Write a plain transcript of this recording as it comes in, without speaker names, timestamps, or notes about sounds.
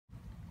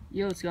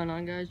Yo, what's going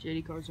on, guys?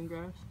 JD Cards and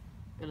Graphs.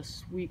 Got a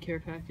sweet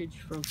care package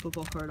from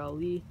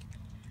footballcardolly.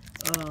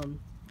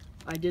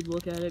 I did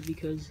look at it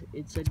because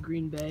it said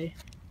Green Bay,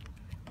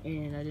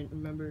 and I didn't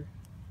remember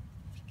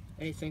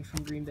anything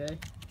from Green Bay.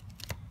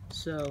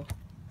 So,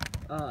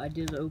 I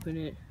did open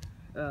it.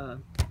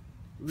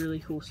 Really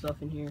cool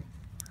stuff in here.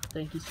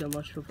 Thank you so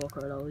much,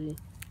 footballcardolly.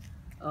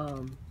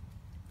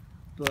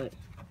 But,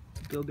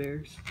 go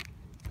Bears.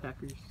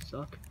 Packers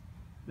suck.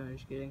 No,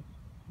 just kidding.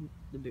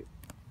 The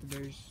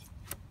Bears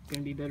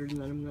gonna be better than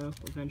them though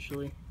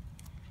eventually.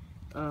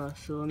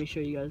 So let me show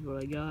you guys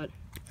what I got.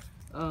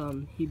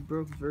 He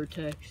broke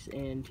Vertex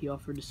and he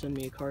offered to send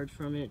me a card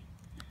from it.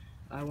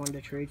 I wanted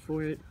to trade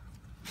for it,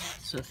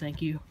 so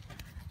thank you.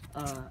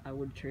 I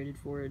would have traded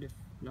for it if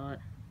not,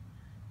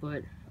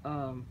 but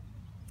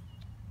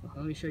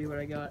let me show you what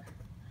I got.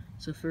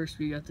 So first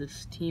we got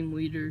this team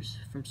leaders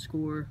from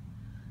Score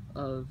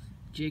of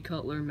Jay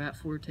Cutler, Matt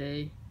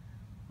Forte,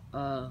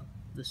 the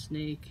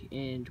Snake,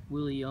 and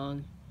Willie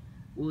Young.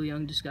 Willie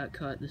Young just got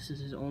cut. This is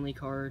his only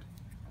card.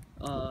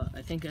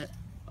 I think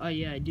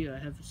yeah, I do. I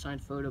have a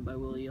signed photo by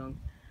Willie Young.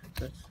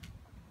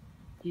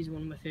 He's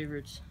one of my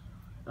favorites.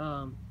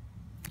 And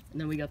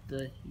then we got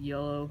the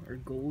yellow or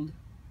gold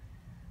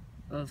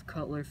of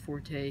Cutler,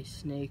 Forte,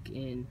 Snake,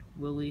 and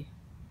Willie.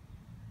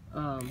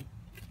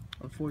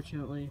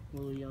 Unfortunately,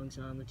 Willie Young's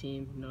not on the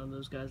team. None of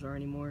those guys are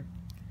anymore.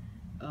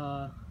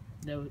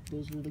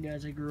 Those were the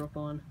guys I grew up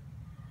on.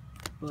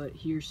 But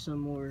here's some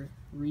more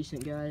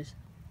recent guys.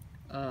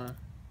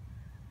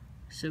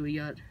 So we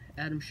got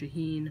Adam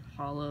Shaheen,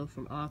 Hollow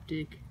from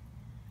Optic.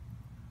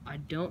 I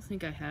don't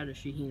think I had a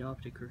Shaheen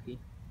Optic rookie.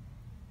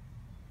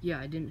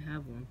 Yeah, I didn't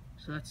have one,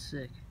 so that's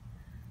sick.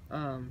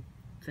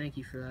 Thank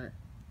you for that.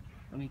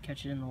 Let me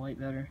catch it in the light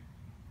better.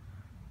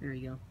 There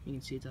you go. You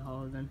can see it's a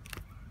Hollow then.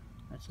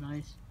 That's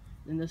nice.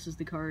 And this is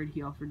the card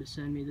he offered to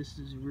send me. This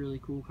is a really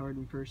cool card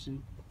in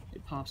person.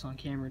 It pops on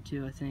camera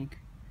too, I think.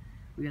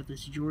 We got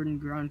this Jordan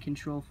Ground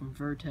Control from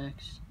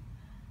Vertex.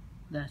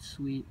 That's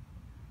sweet.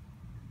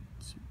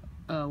 It's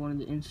one of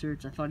the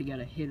inserts. I thought he got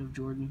a hit of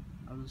Jordan.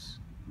 I was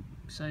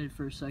excited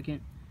for a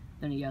second.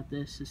 Then he got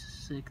this. This is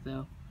sick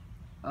though.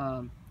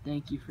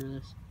 Thank you for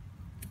this.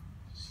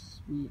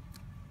 Sweet.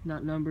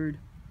 Not numbered,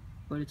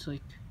 but it's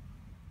like...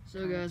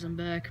 So guys, I'm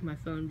back. My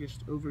phone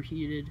just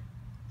overheated,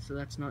 so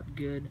that's not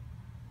good.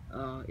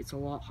 It's a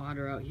lot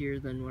hotter out here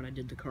than when I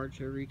did the card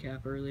show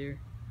recap earlier.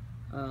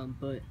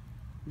 But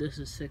this is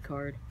a sick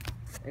card.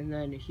 And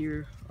then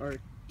here are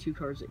two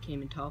cards that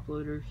came in top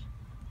loaders.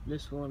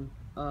 This one,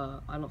 I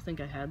don't think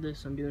I had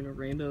this. I'm doing a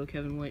rainbow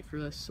Kevin White for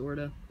this,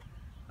 sorta.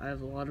 I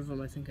have a lot of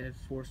them. I think I have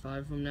 4 or 5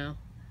 of them now.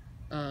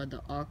 The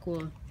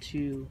Aqua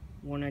to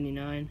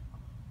 199.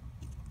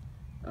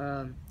 I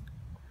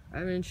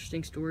have an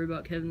interesting story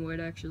about Kevin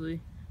White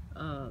actually.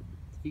 If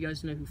you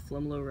guys know who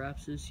Flemlo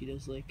Raps is, he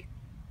does like,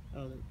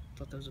 oh, I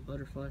thought that was a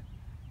butterfly.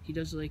 He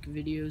does like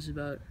videos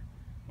about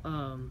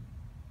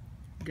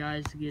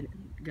guys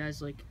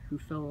like who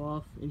fell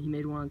off, and he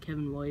made one on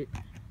Kevin White,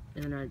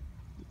 and then I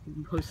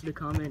posted a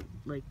comment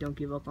like, don't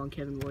give up on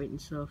Kevin White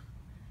and stuff.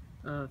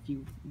 If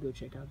you go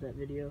check out that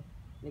video,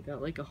 it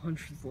got like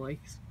 100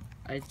 likes.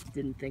 I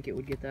didn't think it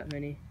would get that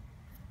many,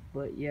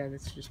 but yeah,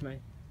 that's just my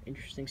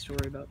interesting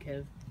story about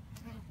Kev.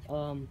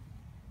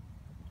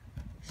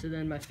 So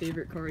then my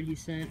favorite card he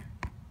sent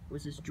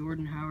was this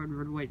Jordan Howard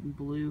Red, White, and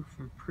Blue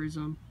from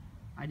Prism.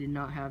 I did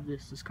not have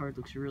this. This card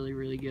looks really,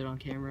 really good on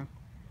camera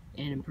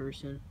and in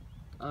person.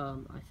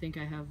 I think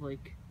I have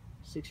like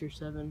 6 or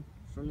 7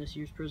 from this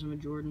year's Prism of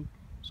Jordan.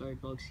 Sorry,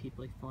 bugs keep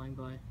like flying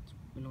by. It's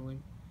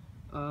annoying.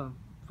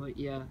 But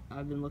yeah,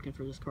 I've been looking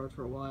for this card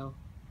for a while,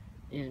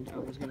 and I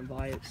was gonna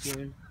buy it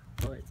soon.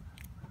 But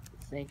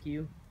thank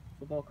you,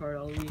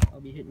 footballcardolly. I'll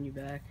be hitting you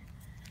back.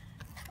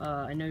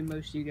 I know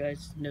most of you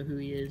guys know who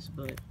he is,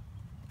 but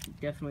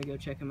definitely go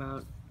check him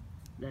out.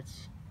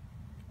 That's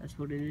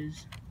what it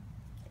is.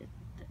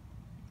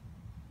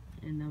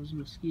 And that was a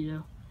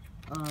mosquito.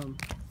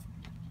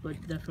 But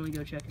definitely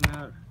go check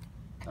him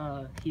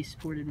out. He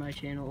supported my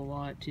channel a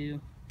lot too.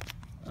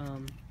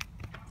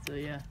 So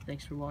yeah,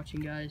 thanks for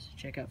watching, guys.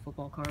 Check out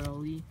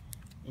footballcardolly,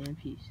 and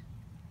peace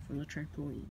from the trampoline.